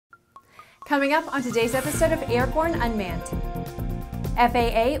Coming up on today's episode of Airborne-Unmanned.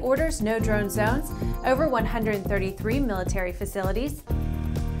 FAA orders no drone zones over 133 military facilities.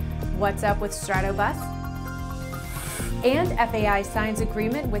 What's up with Stratobus? And FAI signs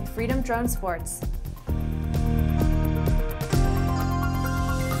agreement with Freedom Drone Sports.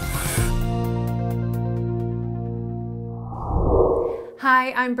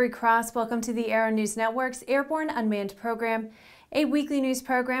 Hi, I'm Bree Cross. Welcome to the Aero-News Network's Airborne-Unmanned program, a weekly news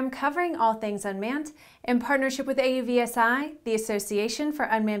program covering all things unmanned in partnership with AUVSI, the Association for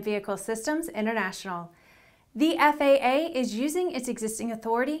Unmanned Vehicle Systems International. The FAA is using its existing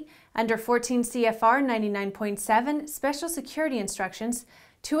authority under 14 CFR 99.7 Special Security Instructions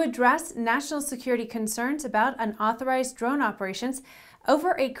to address national security concerns about unauthorized drone operations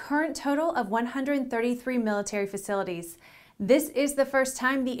over a current total of 133 military facilities. This is the first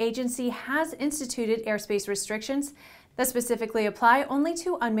time the agency has instituted airspace restrictions that specifically apply only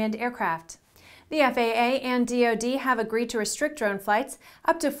to unmanned aircraft. The FAA and DoD have agreed to restrict drone flights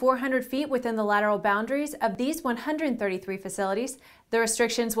up to 400 feet within the lateral boundaries of these 133 facilities. The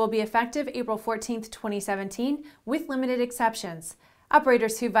restrictions will be effective April 14, 2017, with limited exceptions.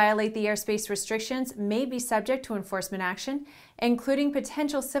 Operators who violate the airspace restrictions may be subject to enforcement action, including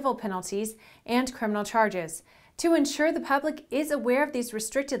potential civil penalties and criminal charges. To ensure the public is aware of these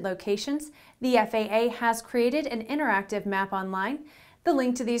restricted locations, the FAA has created an interactive map online. The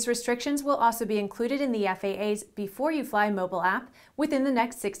link to these restrictions will also be included in the FAA's Before You Fly mobile app within the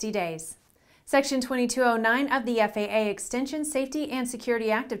next 60 days. Section 2209 of the FAA Extension, Safety, and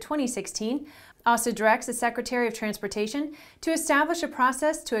Security Act of 2016 also directs the Secretary of Transportation to establish a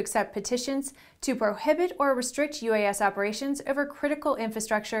process to accept petitions to prohibit or restrict UAS operations over critical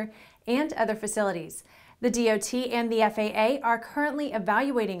infrastructure and other facilities. The DOT and the FAA are currently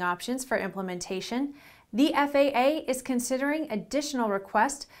evaluating options for implementation. The FAA is considering additional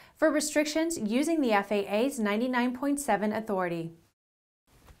requests for restrictions using the FAA's 99.7 authority.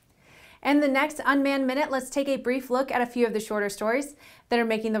 And the next Unmanned Minute, let's take a brief look at a few of the shorter stories that are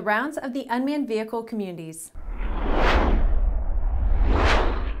making the rounds of the unmanned vehicle communities.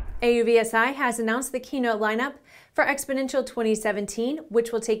 AUVSI has announced the keynote lineup for XPONENTIAL 2017,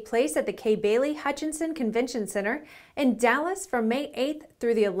 which will take place at the Kay Bailey Hutchinson Convention Center in Dallas from May 8th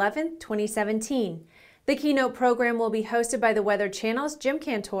through the 11th, 2017. The keynote program will be hosted by the Weather Channel's Jim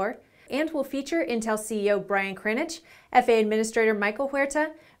Cantor and will feature Intel CEO Brian Kranich, FAA Administrator Michael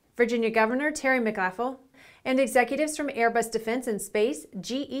Huerta, Virginia Governor Terry McAuliffe, and executives from Airbus Defense and Space,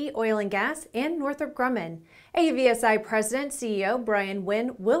 GE Oil and Gas, and Northrop Grumman. AUVSI President CEO Brian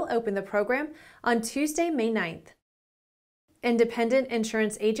Wynn will open the program on Tuesday, May 9th. Independent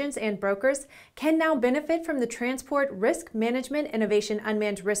insurance agents and brokers can now benefit from the Transport Risk Management Innovation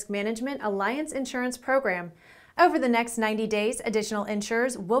Unmanned Risk Management Allianz Insurance Program. Over the next 90 days, additional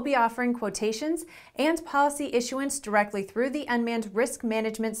insurers will be offering quotations and policy issuance directly through the Unmanned Risk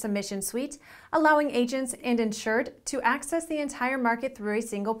Management Submission Suite, allowing agents and insured to access the entire market through a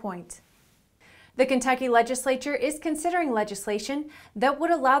single point. The Kentucky legislature is considering legislation that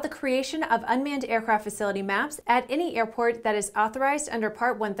would allow the creation of unmanned aircraft facility maps at any airport that is authorized under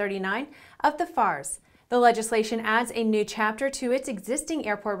Part 139 of the FARs. The legislation adds a new chapter to its existing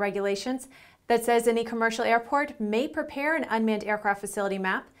airport regulations that says any commercial airport may prepare an unmanned aircraft facility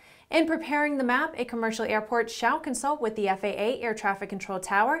map. In preparing the map, a commercial airport shall consult with the FAA Air Traffic Control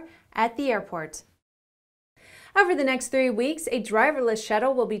Tower at the airport. Over the next 3 weeks, a driverless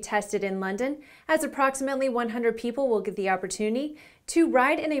shuttle will be tested in London, as approximately 100 people will get the opportunity to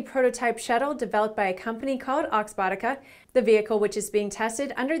ride in a prototype shuttle developed by a company called Oxbotica. The vehicle, which is being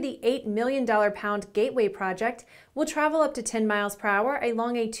tested under the $8 million Gateway project, will travel up to 10 miles per hour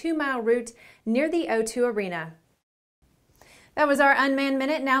along a 2-mile route near the O2 Arena. That was our Unmanned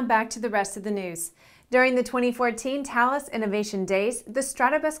Minute. Now back to the rest of the news. During the 2014 Thales Innovation Days, the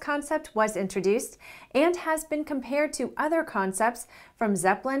Stratobus concept was introduced and has been compared to other concepts from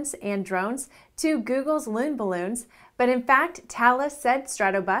zeppelins and drones to Google's Loon balloons. But in fact, Thales said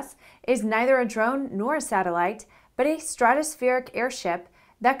Stratobus is neither a drone nor a satellite, but a stratospheric airship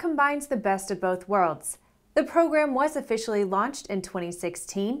that combines the best of both worlds. The program was officially launched in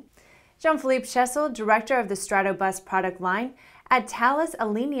 2016. Jean-Philippe Chessel, director of the Stratobus product line at Thales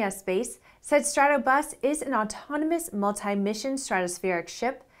Alenia Space, said Stratobus is an autonomous multi-mission stratospheric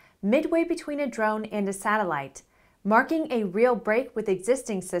ship midway between a drone and a satellite. Marking a real break with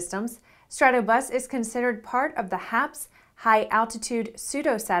existing systems, Stratobus is considered part of the HAPS high-altitude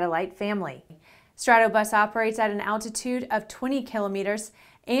pseudo-satellite family. Stratobus operates at an altitude of 20 kilometers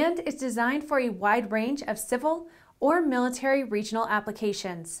and is designed for a wide range of civil or military regional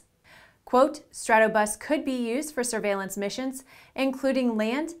applications. Quote, Stratobus could be used for surveillance missions, including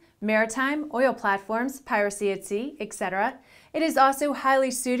land, maritime, oil platforms, piracy at sea, etc. It is also highly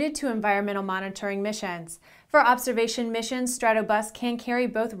suited to environmental monitoring missions. For observation missions, Stratobus can carry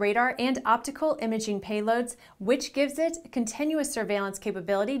both radar and optical imaging payloads, which gives it continuous surveillance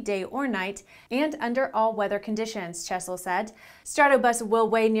capability day or night and under all weather conditions, Chesil said. Stratobus will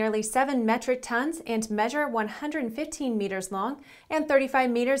weigh nearly 7 metric tons and measure 115 meters long and 35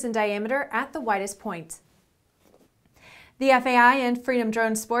 meters in diameter at the widest point. The FAI and Freedom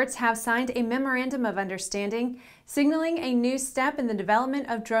Drone Sports have signed a memorandum of understanding, signaling a new step in the development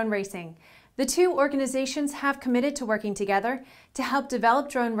of drone racing. The two organizations have committed to working together to help develop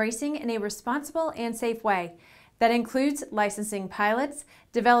drone racing in a responsible and safe way. That includes licensing pilots,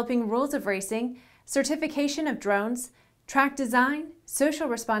 developing rules of racing, certification of drones, track design, social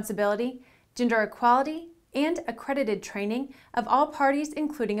responsibility, gender equality, and accredited training of all parties,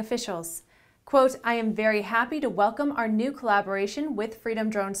 including officials. Quote, "I am very happy to welcome our new collaboration with Freedom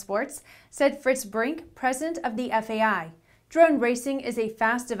Drone Sports," said Fritz Brink, president of the FAI. Drone racing is a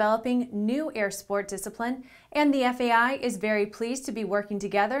fast-developing new air sport discipline, and the FAI is very pleased to be working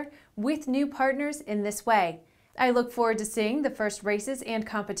together with new partners in this way. I look forward to seeing the first races and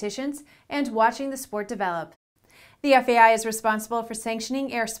competitions and watching the sport develop. The FAI is responsible for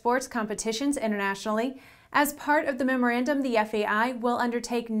sanctioning air sports competitions internationally. As part of the memorandum, the FAI will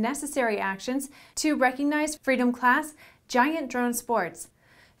undertake necessary actions to recognize Freedom Class giant drone sports.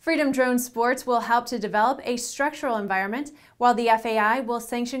 Freedom Drone Sports will help to develop a structural environment, while the FAI will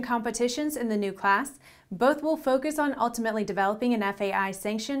sanction competitions in the new class. Both will focus on ultimately developing an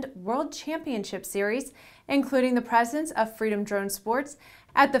FAI-sanctioned World Championship Series, including the presence of Freedom Drone Sports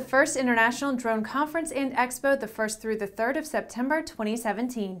at the first International Drone Conference and Expo the 1st through the 3rd of September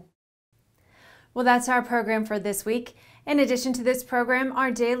 2017. Well, that's our program for this week. In addition to this program,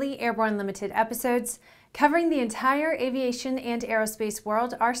 our daily Airborne Limited episodes covering the entire aviation and aerospace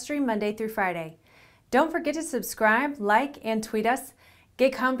world are streamed Monday through Friday. Don't forget to subscribe, like, and tweet us.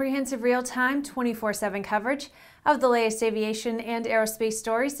 Get comprehensive real-time 24/7 coverage of the latest aviation and aerospace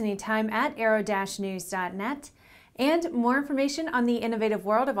stories anytime at aero-news.net. And more information on the innovative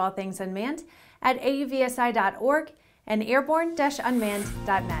world of all things unmanned at auvsi.org and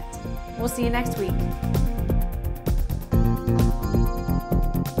airborne-unmanned.net. We'll see you next week.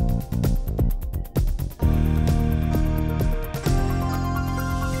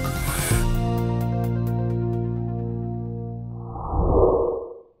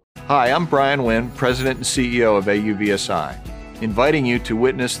 Hi, I'm Brian Wynn, President and CEO of AUVSI, inviting you to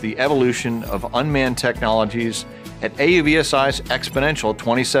witness the evolution of unmanned technologies at AUVSI's XPONENTIal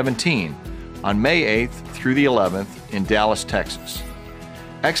 2017 on May 8th through the 11th in Dallas, Texas.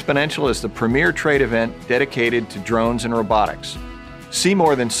 XPONENTIal is the premier trade event dedicated to drones and robotics. See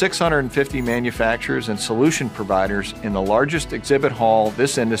more than 650 manufacturers and solution providers in the largest exhibit hall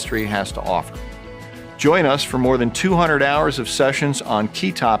this industry has to offer. Join us for more than 200 hours of sessions on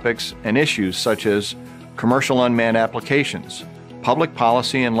key topics and issues such as commercial unmanned applications, public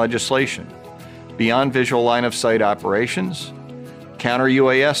policy and legislation, beyond visual line of sight operations, counter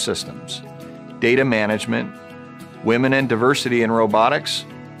UAS systems, data management, women and diversity in robotics,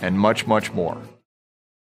 and much, much more.